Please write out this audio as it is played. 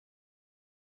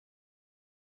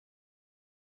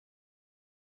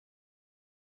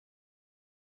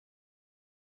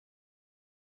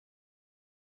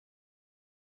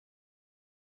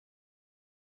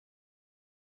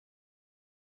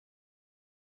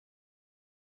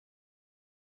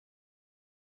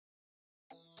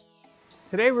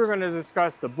Today we're going to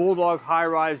discuss the BULLDOG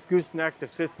Hi-Rise Gooseneck to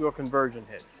fifth wheel conversion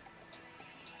hitch.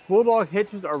 BULLDOG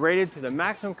hitches are rated to the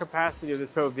maximum capacity of the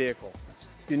tow vehicle.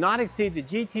 Do not exceed the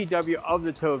GTW of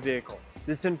the tow vehicle.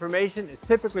 This information is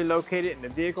typically located in the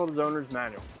vehicle's owner's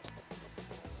manual.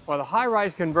 While the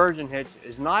Hi-Rise conversion hitch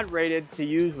is not rated to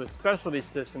use with specialty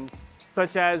systems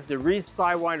such as the Reese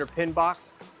Sidewinder pin box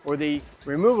or the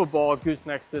removable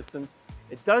gooseneck systems,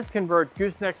 it does convert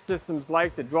gooseneck systems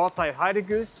like the Draw-Tite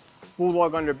Hide-A-Goose,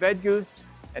 BULLDOG Underbed Goose,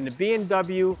 and the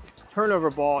B&W turnover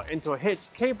ball into a hitch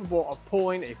capable of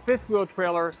pulling a fifth wheel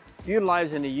trailer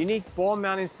utilizing a unique ball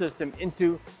mounting system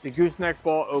into the gooseneck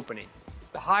ball opening.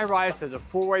 The Hi-Rise has a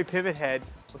four-way pivot head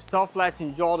with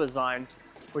self-latching jaw design,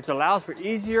 which allows for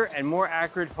easier and more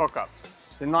accurate hookups.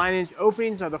 The 9-inch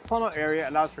openings of the funnel area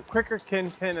allows for quicker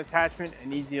pin attachment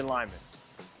and easy alignment.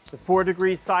 The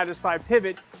 4-degree side-to-side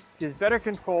pivot gives better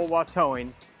control while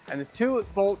towing, and the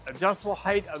 2-bolt adjustable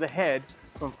height of the head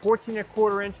from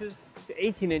 14¼ inches to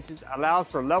 18 inches allows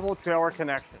for level trailer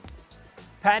connection.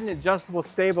 Patent adjustable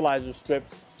stabilizer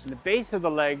strips in the base of the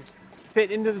legs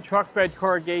fit into the truck bed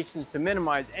corrugations to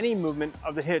minimize any movement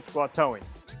of the hitch while towing.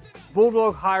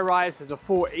 BULLDOG Hi-Rise has a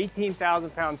full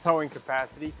 18,000-pound towing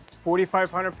capacity,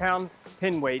 4,500-pound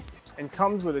pin weight, and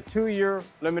comes with a 2-year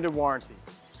limited warranty.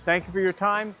 Thank you for your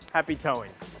time. Happy towing.